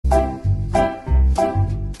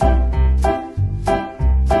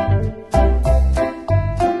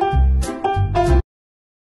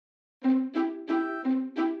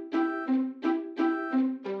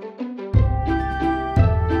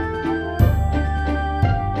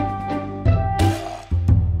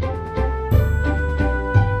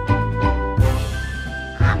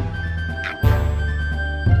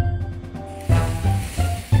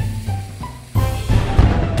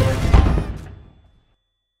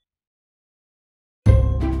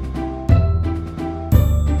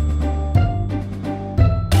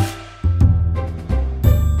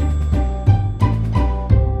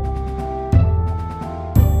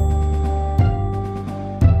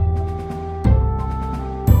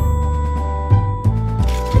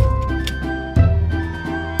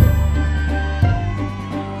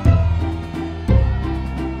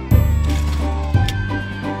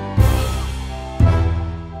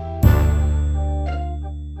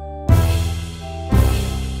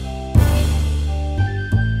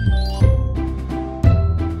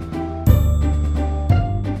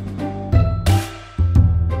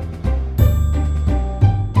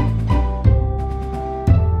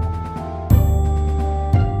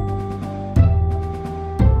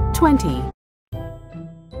20.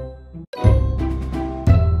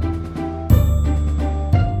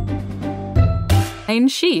 9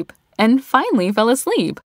 sheep and finally fell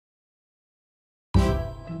asleep.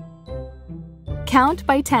 Count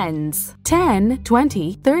by tens. 10,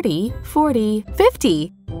 20, 30, 40,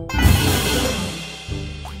 50.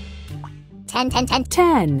 10, 10, 10.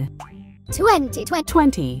 10. 20, 20.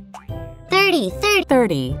 20. 30, 30.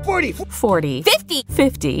 30. 40. 40. 50.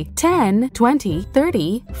 50. 10, 20,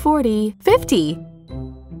 30, 40, 50.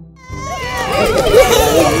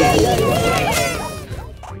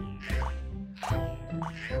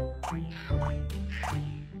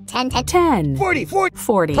 10, 10. 10. 40.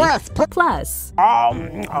 40. Plus.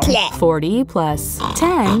 40 plus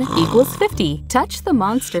 10 equals 50. Touch the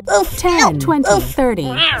monster. 10, 20,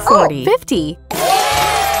 30, 40, 50. 50.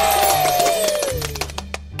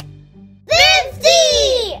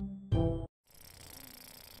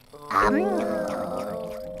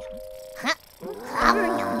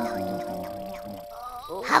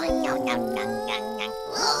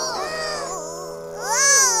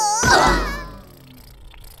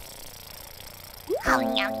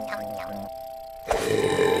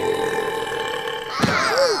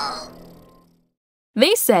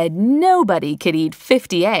 They said nobody could eat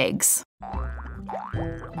 50 eggs.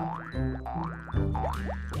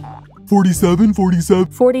 47.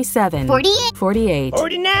 47. 48. 48.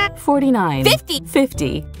 49. 49. 50.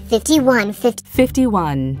 50. 51. 50.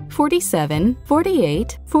 51. 47.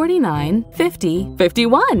 48. 49. 50.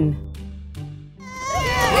 51.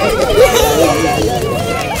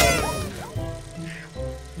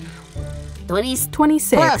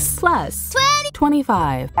 26 plus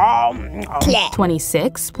 25.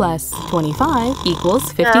 26 plus 25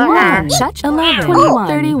 equals 51. Touch 11, 21,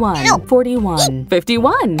 31, 41,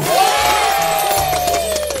 51. 51.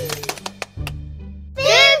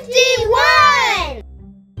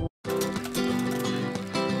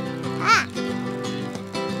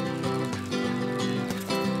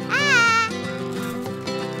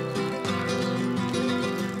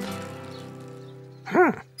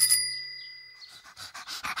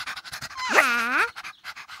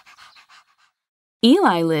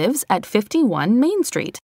 Eli lives at 51 Main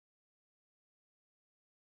Street.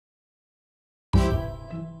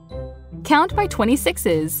 Count by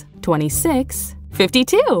 26s. 26,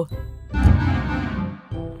 52.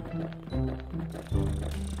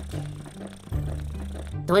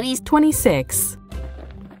 26.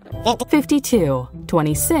 52.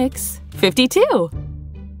 26, 52.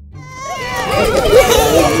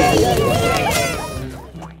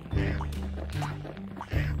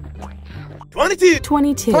 22.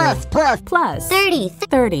 22 plus 30.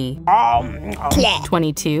 30.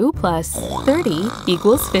 22 plus 30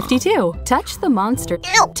 equals 52. Touch the monster.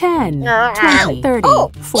 10, 20, 30,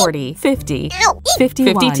 40, 50,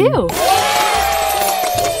 51. 52. 52.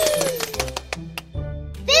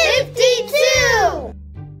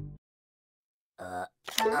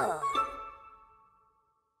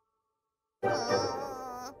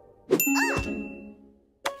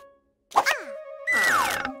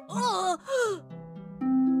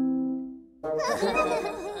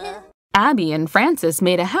 Abby and Francis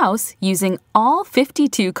made a house using all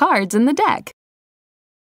 52 cards in the deck.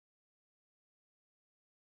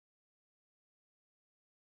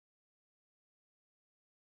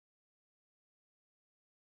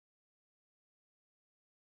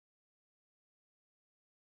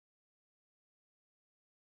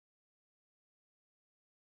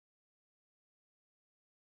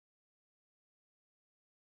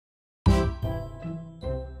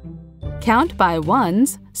 Count by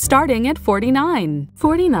ones, starting at 49.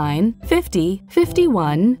 49, 50,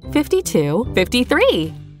 51, 52,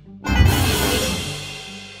 53.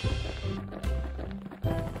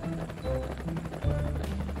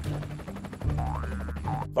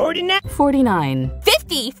 49.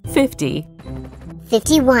 50. 50.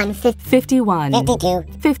 51. 51. 52.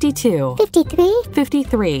 52. 53.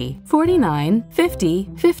 53. 49, 50,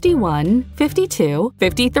 51, 52,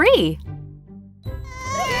 53.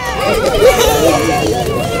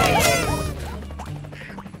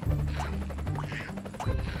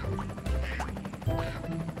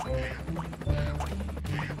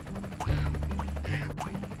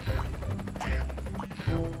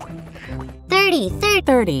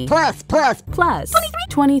 30 Plus. plus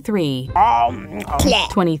 23.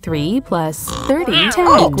 23 plus 30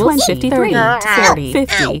 10 equals 53. 40,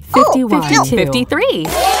 50, 51, 53.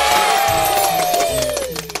 53.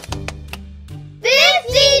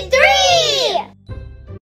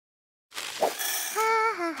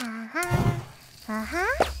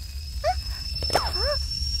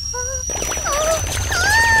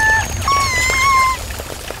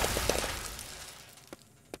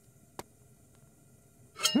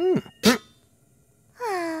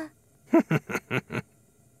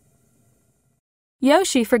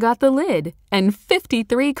 Yoshi forgot the lid, and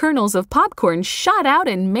 53 kernels of popcorn shot out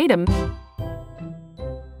and made him.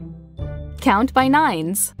 Count by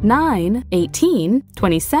nines. 9, 18,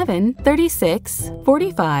 27, 36,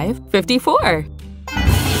 45, 54.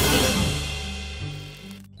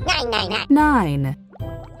 9.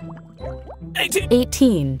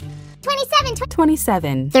 18.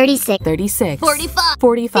 27. 36.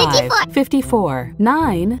 45. 54.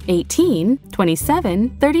 9, 18, 27,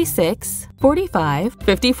 36, 45,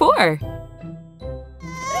 54.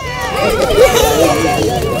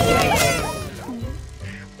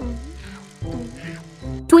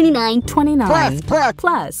 29. 29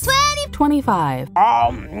 plus 25.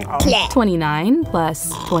 29 plus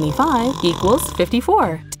 25 equals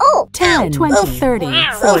 54. 10, 20, 30,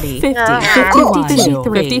 40, 50, 51,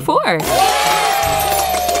 53, 54. 54.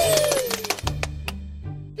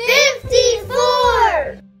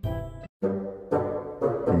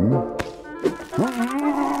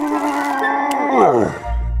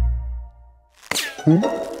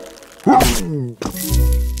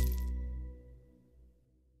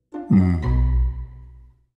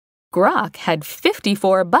 Grok had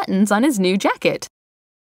 54 buttons on his new jacket.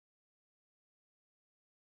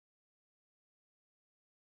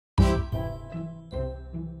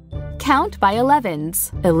 Count by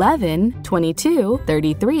 11s. 11, 22,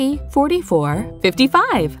 33, 44,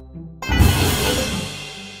 55.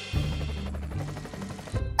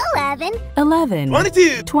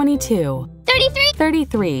 11, 22,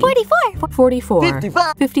 33, 44,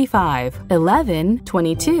 55. 11,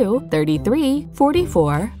 22, 33,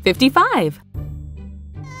 44, 55.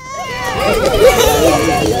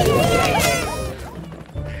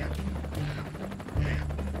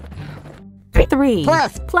 3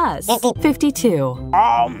 plus 52.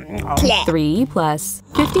 3 plus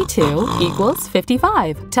 52 equals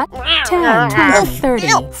 55. 10, 20,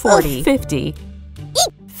 30, 40, 50.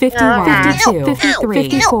 51, 52, 53,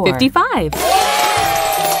 54, 55.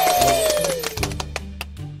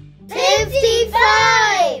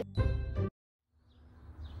 55!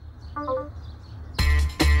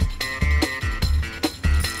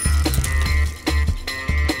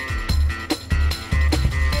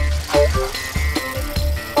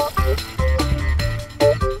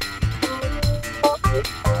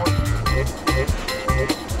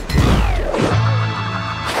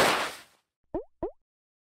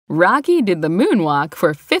 Rocky did the moonwalk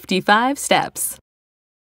for 55 steps.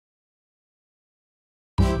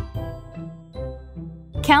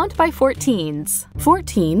 Count by 14s.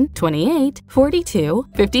 14, 28, 42,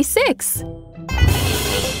 56.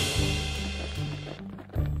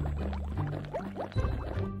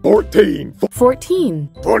 14,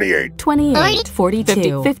 28,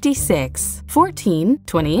 42, 56. 14,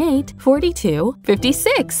 28, 42,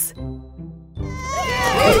 56.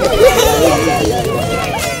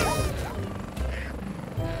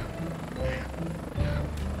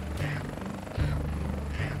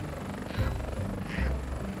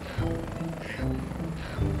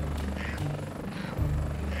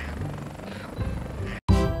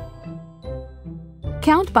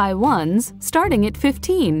 'Count by ones, starting at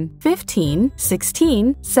 15. 15,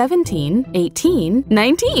 16, 17, 18,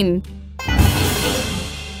 19.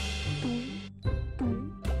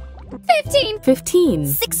 15,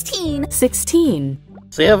 16, 17,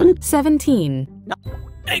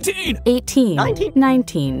 18,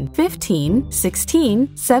 19, 15,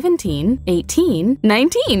 16, 17, 18,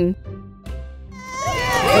 19.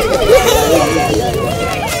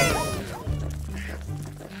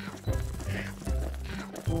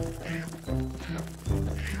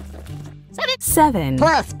 7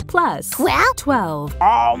 plus 12.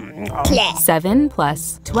 7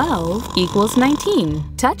 plus 12 equals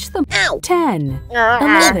 19. Touch them. 10,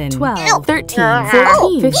 11, 12, 13,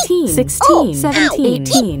 14, 15, 16, 17,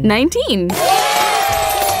 18, 19.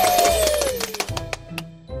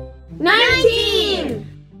 19!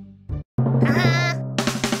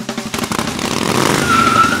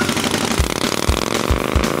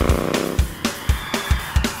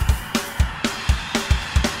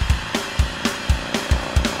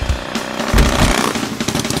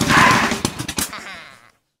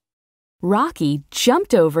 Rocky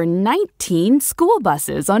jumped over 19 school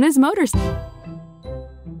buses on his motorcycle.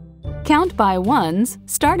 Count by ones,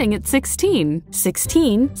 starting at 16.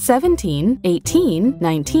 16, 17, 18,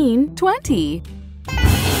 19, 20.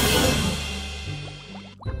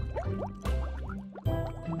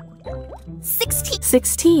 16,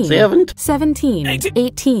 17,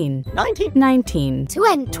 18, 19,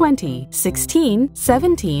 20. 16,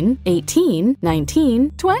 17, 18,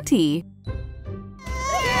 19, 20.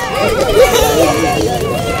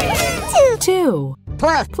 2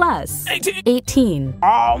 plus 18.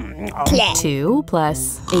 18. 2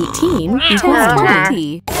 plus 18 equals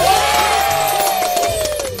 20.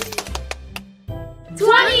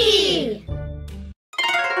 20.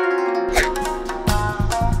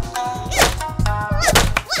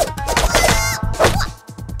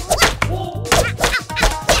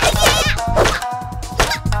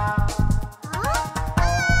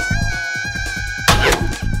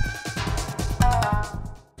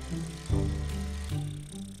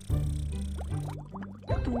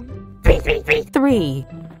 3.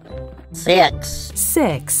 6.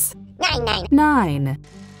 6. 9. 9.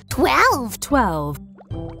 12. 12.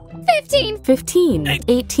 15. 15.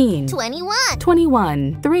 18. 21.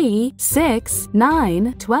 21. 3, 6,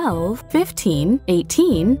 9, 12, 15,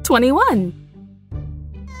 18, 21.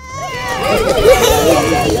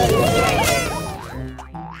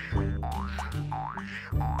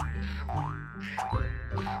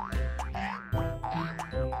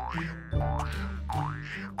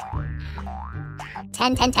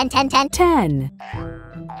 10. 10.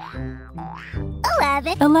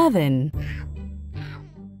 11. 11.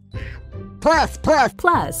 Plus.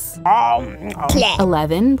 Plus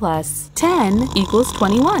 11 plus 10 equals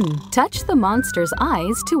 21. Touch the monster's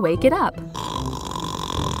eyes to wake it up.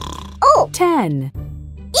 Oh. 10.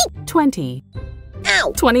 20.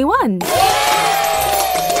 Ow. 21.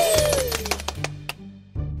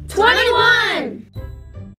 21.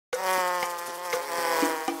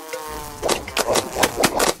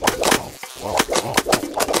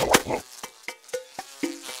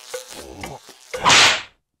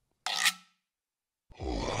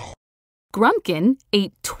 Grumpkin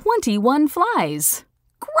ate 21 flies.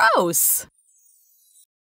 Gross!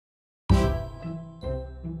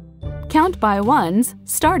 Count by ones,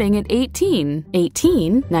 starting at 18.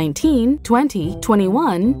 18, 19, 20,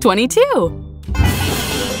 21, 22.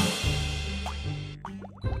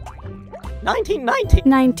 19.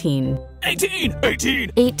 19.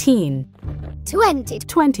 18. 18. 20.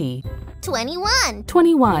 20. 21.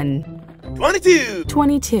 21. 22.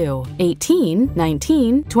 22. 18,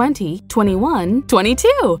 19, 20, 21,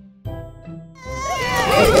 22.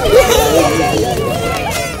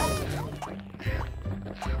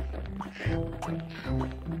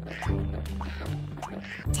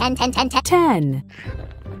 10. 10.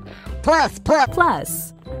 Plus.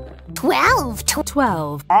 Plus 12.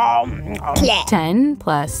 12. 10. 10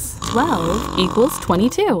 plus 12 equals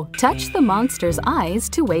 22. Touch the monster's eyes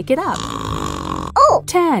to wake it up. Oh.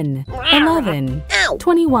 10. 11. Ow.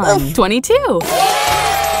 21. 22.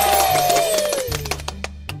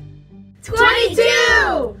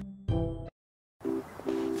 22.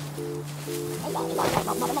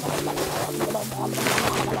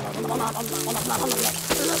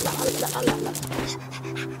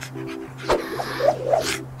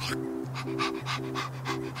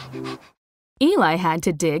 Eli had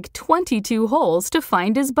to dig 22 holes to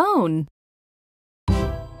find his bone.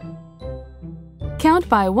 Count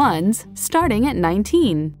by ones, starting at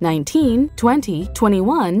 19. 19, 20,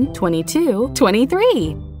 21, 22,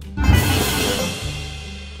 23.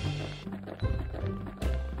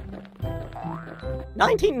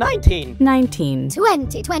 19. 19.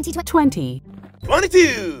 20. 20.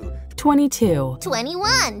 22. 22.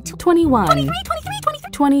 21. 21.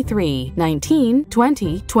 23. 19,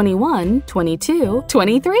 20, 21, 22,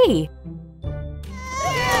 23.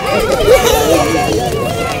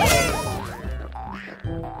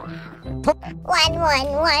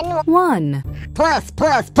 1. 1. Plus.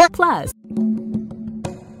 Plus